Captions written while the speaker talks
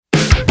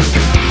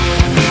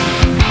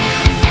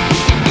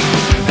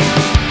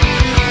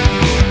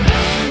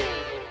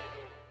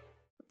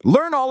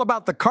Learn all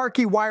about the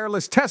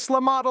CarQiWireless Tesla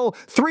Model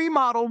 3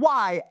 Model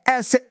Y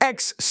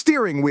SX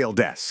steering wheel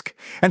desk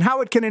and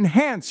how it can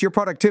enhance your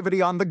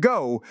productivity on the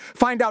go.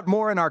 Find out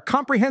more in our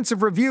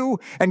comprehensive review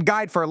and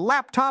guide for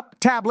laptop,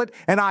 tablet,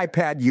 and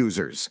iPad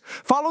users.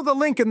 Follow the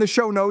link in the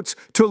show notes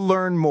to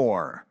learn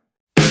more.